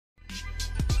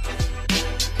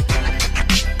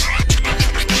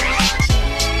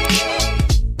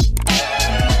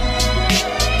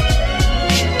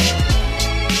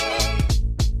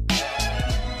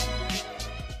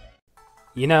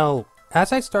You know,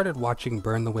 as I started watching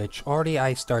Burn the Witch, already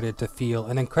I started to feel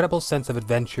an incredible sense of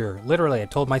adventure. Literally, I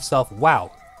told myself, wow,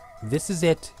 this is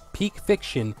it. Peak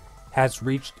fiction has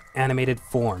reached animated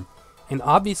form. And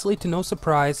obviously, to no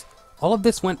surprise, all of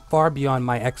this went far beyond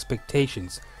my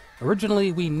expectations.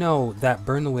 Originally, we know that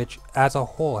Burn the Witch as a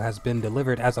whole has been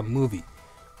delivered as a movie.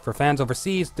 For fans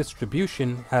overseas,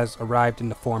 distribution has arrived in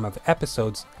the form of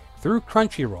episodes through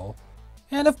Crunchyroll.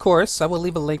 And of course, I will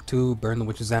leave a link to Burn the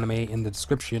Witch's anime in the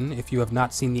description. If you have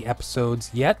not seen the episodes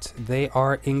yet, they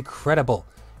are incredible.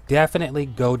 Definitely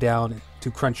go down to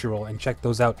Crunchyroll and check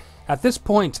those out. At this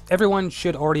point, everyone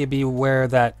should already be aware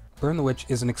that Burn the Witch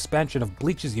is an expansion of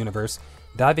Bleach's universe,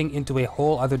 diving into a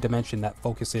whole other dimension that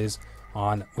focuses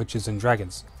on witches and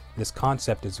dragons. This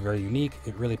concept is very unique.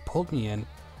 It really pulled me in,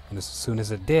 and as soon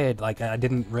as it did, I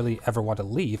didn't really ever want to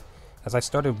leave. As I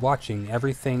started watching,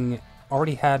 everything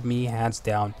already had me hands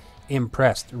down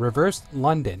impressed. Reversed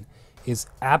London is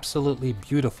absolutely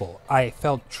beautiful. I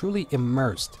felt truly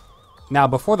immersed. Now,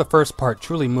 before the first part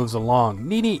truly moves along,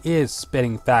 Nini is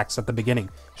spitting facts at the beginning.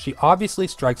 She obviously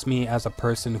strikes me as a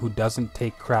person who doesn't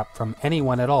take crap from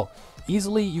anyone at all.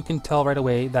 Easily, you can tell right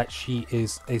away that she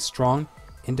is a strong,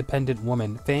 independent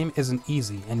woman. Fame isn't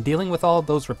easy, and dealing with all of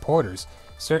those reporters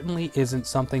certainly isn't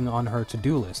something on her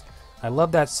to-do list. I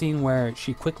love that scene where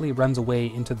she quickly runs away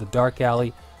into the dark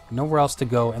alley, nowhere else to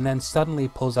go, and then suddenly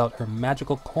pulls out her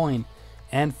magical coin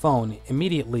and phone.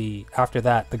 Immediately after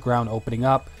that, the ground opening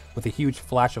up with a huge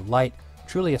flash of light,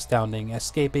 truly astounding,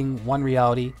 escaping one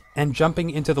reality and jumping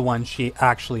into the one she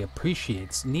actually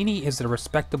appreciates. Nini is a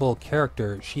respectable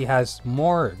character. She has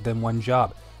more than one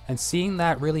job, and seeing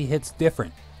that really hits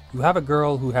different. You have a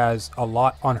girl who has a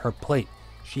lot on her plate.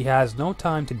 She has no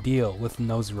time to deal with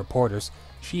nosy reporters.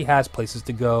 She has places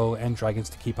to go and dragons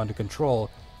to keep under control,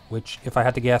 which, if I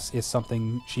had to guess, is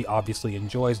something she obviously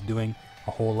enjoys doing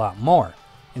a whole lot more.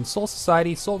 In Soul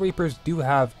Society, Soul Reapers do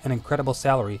have an incredible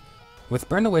salary. With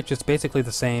Burn the Witch, it's basically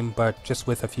the same, but just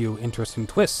with a few interesting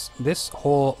twists. This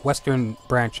whole Western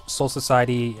branch, Soul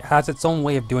Society, has its own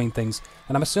way of doing things,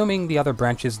 and I'm assuming the other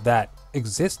branches that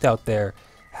exist out there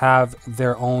have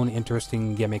their own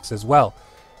interesting gimmicks as well.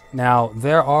 Now,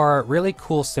 there are really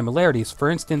cool similarities. For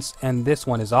instance, and this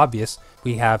one is obvious,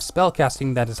 we have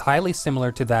spellcasting that is highly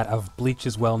similar to that of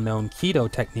Bleach's well-known Keto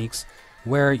techniques,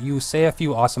 where you say a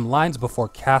few awesome lines before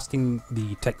casting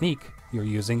the technique you're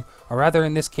using, or rather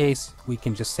in this case, we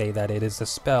can just say that it is a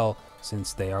spell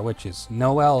since they are witches.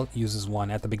 Noelle uses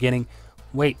one at the beginning.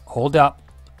 Wait, hold up.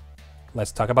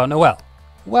 Let's talk about Noelle.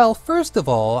 Well, first of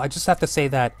all, I just have to say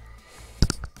that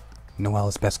Noelle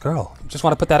is best girl. Just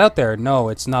want to put that out there. No,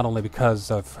 it's not only because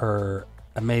of her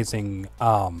amazing,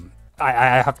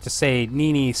 I have to say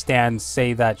Nini stands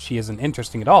say that she isn't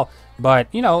interesting at all, but,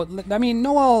 you know, I mean,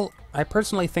 Noelle, I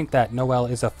personally think that Noelle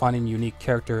is a fun and unique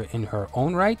character in her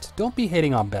own right. Don't be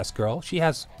hating on best girl. She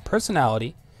has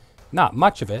personality, not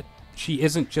much of it. She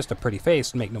isn't just a pretty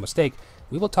face, make no mistake.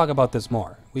 We will talk about this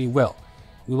more. We will.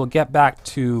 We will get back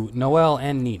to Noelle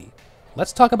and Nini.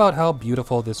 Let's talk about how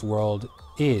beautiful this world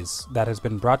is that has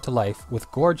been brought to life with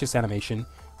gorgeous animation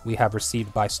we have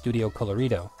received by Studio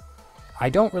Colorido. I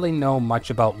don't really know much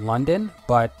about London,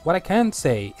 but what I can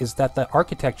say is that the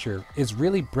architecture is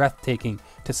really breathtaking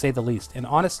to say the least, and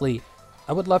honestly,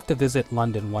 I would love to visit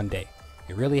London one day.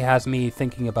 It really has me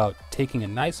thinking about taking a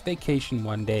nice vacation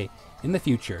one day in the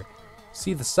future.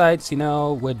 See the sights, you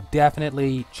know, would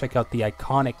definitely check out the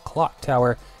iconic clock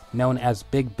tower known as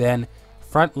Big Ben.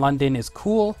 Front London is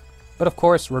cool, but of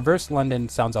course, Reverse London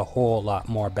sounds a whole lot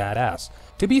more badass.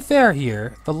 To be fair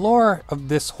here, the lore of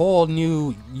this whole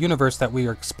new universe that we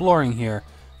are exploring here,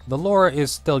 the lore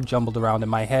is still jumbled around in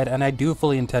my head, and I do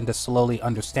fully intend to slowly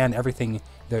understand everything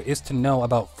there is to know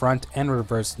about Front and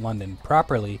Reverse London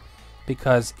properly,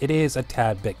 because it is a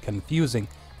tad bit confusing.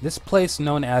 This place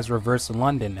known as Reverse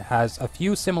London has a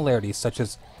few similarities, such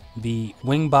as the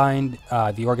Wingbind,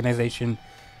 the organization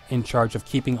in charge of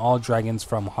keeping all dragons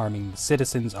from harming the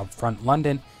citizens of Front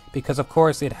London, because of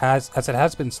course it has, as it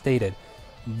has been stated,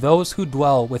 those who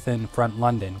dwell within Front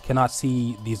London cannot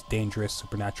see these dangerous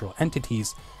supernatural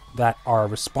entities that are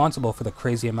responsible for the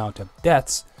crazy amount of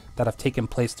deaths that have taken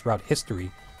place throughout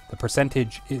history. The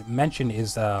percentage mentioned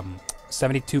is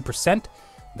 72%.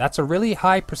 That's a really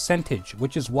high percentage,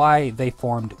 which is why they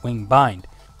formed Wingbind,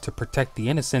 to protect the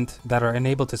innocent that are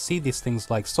unable to see these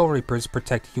things like Soul Reapers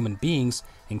protect human beings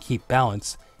and keep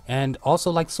balance. And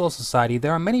also like Soul Society,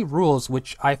 there are many rules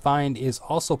which I find is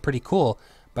also pretty cool,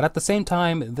 but at the same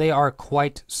time they are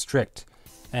quite strict.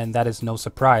 And that is no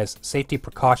surprise. Safety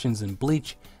precautions in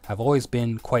Bleach have always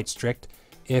been quite strict.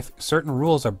 If certain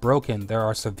rules are broken, there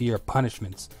are severe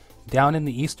punishments. Down in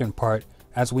the eastern part,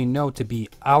 as we know to be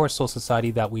our Soul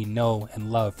Society that we know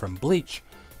and love from Bleach.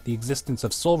 The existence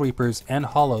of Soul Reapers and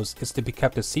Hollows is to be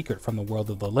kept a secret from the world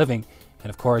of the living. And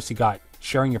of course, you got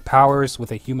sharing your powers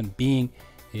with a human being.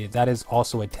 That is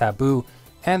also a taboo.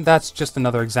 And that's just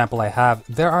another example I have.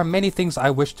 There are many things I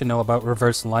wish to know about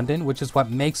Reverse London, which is what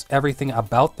makes everything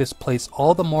about this place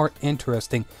all the more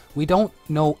interesting. We don't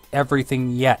know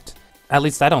everything yet. At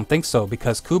least I don't think so,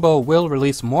 because Kubo will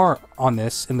release more on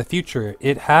this in the future.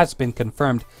 It has been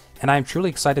confirmed, and I'm truly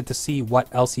excited to see what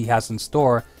else he has in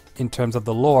store in terms of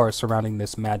the lore surrounding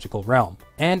this magical realm.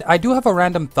 And I do have a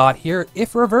random thought here.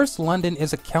 If Reverse London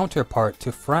is a counterpart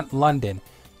to Front London,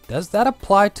 does that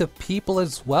apply to people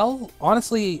as well?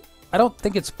 Honestly, I don't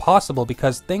think it's possible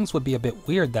because things would be a bit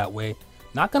weird that way.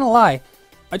 Not gonna lie,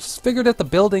 I just figured that the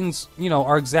buildings,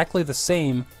 are exactly the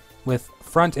same with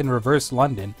Front and Reverse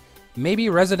London. Maybe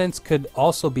residents could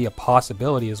also be a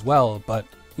possibility as well, but,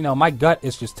 my gut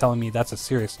is just telling me that's a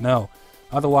serious no.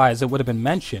 Otherwise, it would have been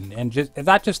mentioned, and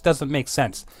that just doesn't make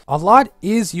sense. A lot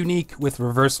is unique with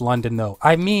Reverse London, though.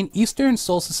 I mean, Eastern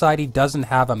Soul Society doesn't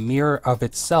have a mirror of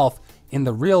itself in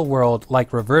the real world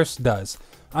like Reverse does.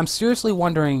 I'm seriously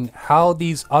wondering how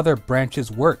these other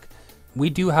branches work. We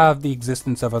do have the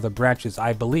existence of other branches,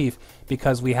 I believe,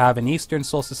 because we have an Eastern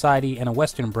Soul Society and a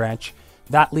Western branch.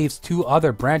 That leaves 2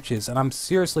 other branches, and I'm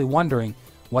seriously wondering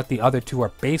what the other 2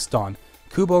 are based on.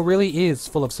 Kubo really is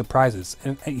full of surprises,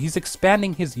 and he's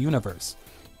expanding his universe.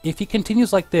 If he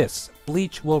continues like this,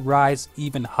 Bleach will rise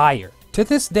even higher. To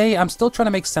this day, I'm still trying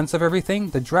to make sense of everything.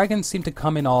 The dragons seem to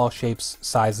come in all shapes,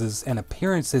 sizes, and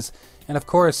appearances, and of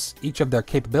course, each of their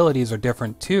capabilities are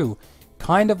different too.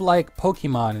 Kind of like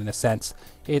Pokemon in a sense.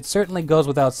 It certainly goes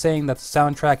without saying that the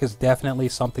soundtrack is definitely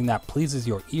something that pleases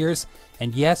your ears,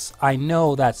 and yes, I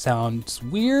know that sounds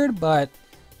weird, but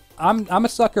I'm a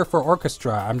sucker for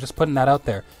orchestra. I'm just putting that out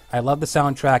there. I love the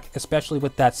soundtrack, especially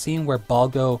with that scene where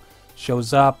Balgo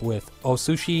shows up with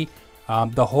Osushi.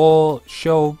 The whole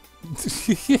show...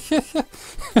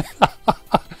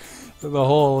 the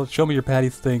whole show me your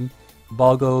patties thing.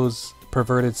 Balgo's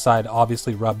perverted side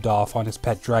obviously rubbed off on his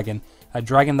pet dragon. A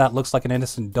dragon that looks like an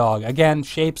innocent dog. Again,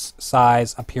 shapes,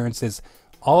 size, appearances.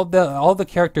 All the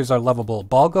characters are lovable.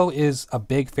 Balgo is a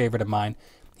big favorite of mine.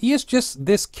 He is just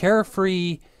this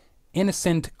carefree,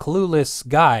 innocent, clueless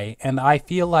guy, and I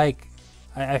feel like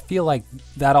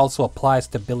that also applies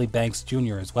to Billy Banks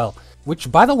Jr. as well.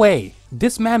 Which, by the way,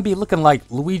 this man be looking like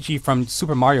Luigi from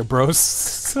Super Mario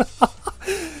Bros.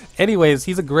 Anyways,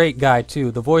 he's a great guy too.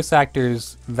 The voice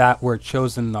actors that were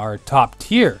chosen are top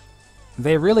tier.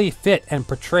 They really fit and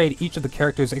portrayed each of the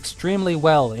characters extremely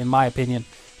well, in my opinion,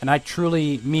 and I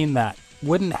truly mean that.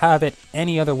 Wouldn't have it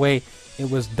any other way. It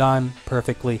was done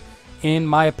perfectly. In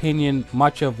my opinion,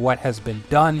 much of what has been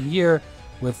done here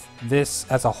with this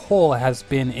as a whole has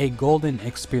been a golden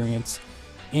experience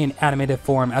in animated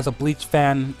form. As a Bleach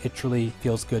fan, it truly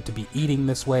feels good to be eating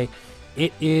this way.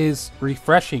 It is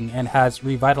refreshing and has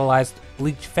revitalized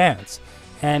Bleach fans.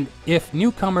 And if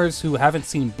newcomers who haven't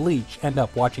seen Bleach end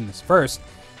up watching this first,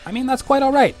 I mean, that's quite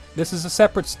alright. This is a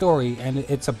separate story and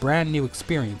it's a brand new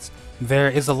experience. There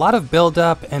is a lot of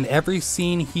build-up and every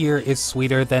scene here is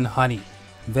sweeter than honey.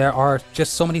 There are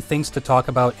just so many things to talk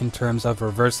about in terms of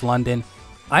Reverse London.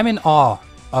 I'm in awe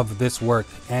of this work,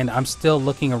 and I'm still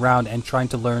looking around and trying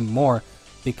to learn more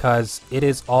because it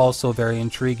is all so very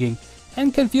intriguing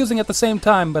and confusing at the same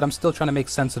time, but I'm still trying to make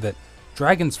sense of it.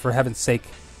 Dragons, for heaven's sake.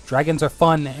 Dragons are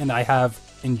fun, and I have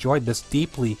enjoyed this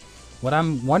deeply. What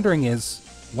I'm wondering is,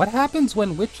 what happens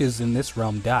when witches in this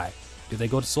realm die? Do they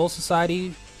go to Soul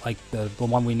Society, like the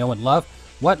one we know and love?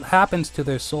 What happens to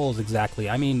their souls exactly?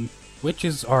 I mean,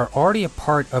 witches are already a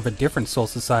part of a different Soul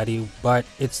Society, but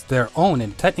it's their own,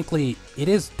 and technically it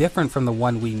is different from the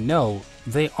one we know.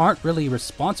 They aren't really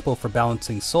responsible for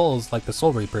balancing souls like the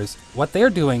Soul Reapers. What they're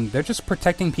doing, they're just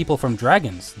protecting people from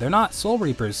dragons. They're not Soul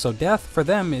Reapers, so death for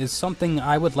them is something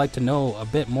I would like to know a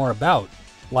bit more about.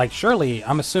 Like, surely,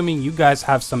 I'm assuming you guys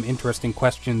have some interesting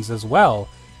questions as well.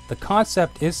 The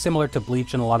concept is similar to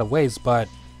Bleach in a lot of ways, but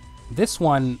this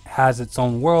one has its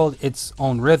own world, its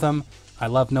own rhythm. I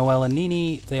love Noelle and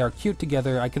Nini. They are cute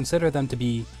together. I consider them to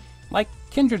be like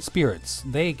kindred spirits.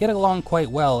 They get along quite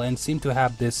well and seem to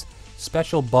have this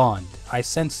special bond. I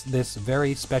sense this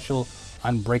very special,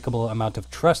 unbreakable amount of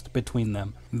trust between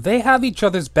them. They have each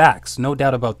other's backs, no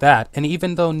doubt about that, and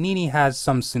even though Nini has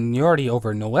some seniority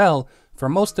over Noelle, for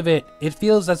most of it, it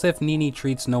feels as if Nini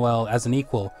treats Noelle as an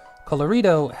equal.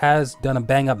 Colorido has done a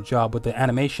bang-up job with the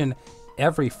animation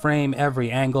Every frame,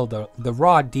 every angle, the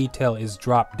raw detail is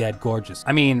drop dead gorgeous.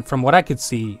 I mean, from what I could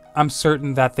see, I'm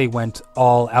certain that they went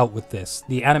all out with this.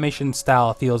 The animation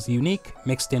style feels unique,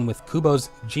 mixed in with Kubo's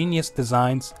genius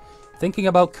designs. Thinking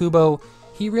about Kubo,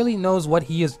 he really knows what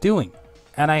he is doing.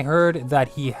 And I heard that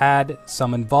he had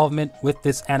some involvement with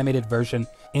this animated version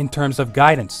in terms of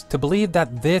guidance. To believe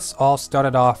that this all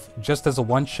started off just as a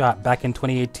one-shot back in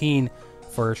 2018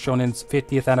 for Shonen's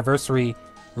 50th anniversary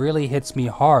really hits me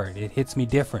hard. It hits me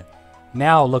different.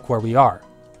 Now look where we are.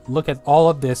 Look at all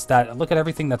of this, look at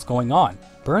everything that's going on.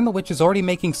 Burn the Witch is already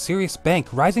making serious bank,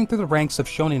 rising through the ranks of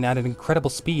shonen at an incredible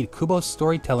speed. Kubo's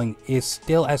storytelling is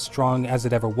still as strong as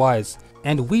it ever was.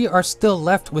 And we are still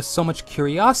left with so much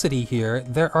curiosity here.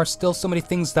 There are still so many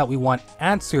things that we want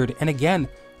answered. And again,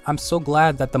 I'm so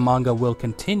glad that the manga will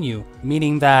continue,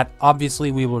 meaning that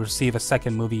obviously we will receive a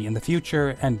second movie in the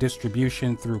future, and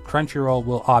distribution through Crunchyroll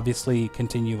will obviously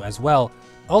continue as well.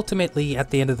 Ultimately,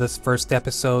 at the end of this first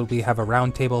episode, we have a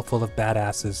round table full of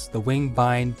badasses. The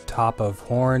wing-bind top of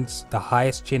horns, the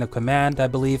highest chain of command, I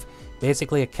believe,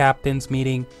 basically a captain's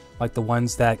meeting, like the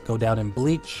ones that go down in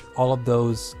Bleach. All of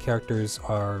those characters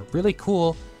are really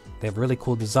cool. They have really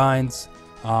cool designs.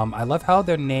 I love how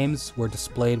their names were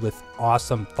displayed with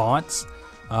awesome fonts.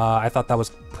 I thought that was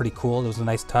pretty cool. It was a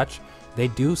nice touch. They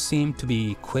do seem to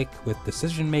be quick with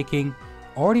decision making,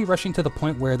 already rushing to the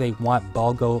point where they want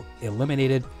Balgo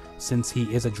eliminated since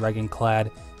he is a dragon-clad,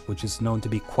 which is known to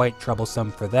be quite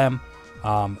troublesome for them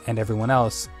and everyone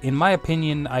else. In my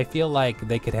opinion, I feel like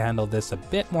they could handle this a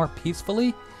bit more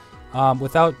peacefully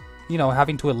without,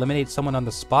 having to eliminate someone on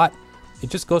the spot. It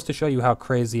just goes to show you how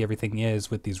crazy everything is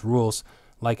with these rules.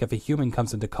 Like if a human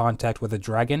comes into contact with a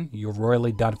dragon, you're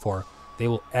royally done for. They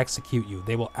will execute you.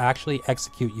 They will actually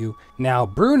execute you. Now,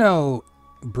 Bruno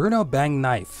Bang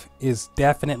Knife is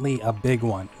definitely a big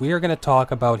one. We are going to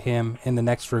talk about him in the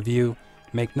next review.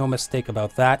 Make no mistake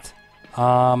about that.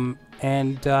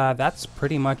 That's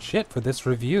pretty much it for this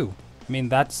review. I mean,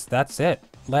 that's it.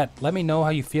 Let me know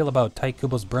how you feel about Tite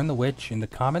Kubo's Burn the Witch in the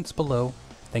comments below.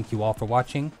 Thank you all for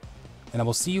watching, and I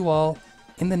will see you all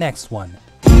in the next one.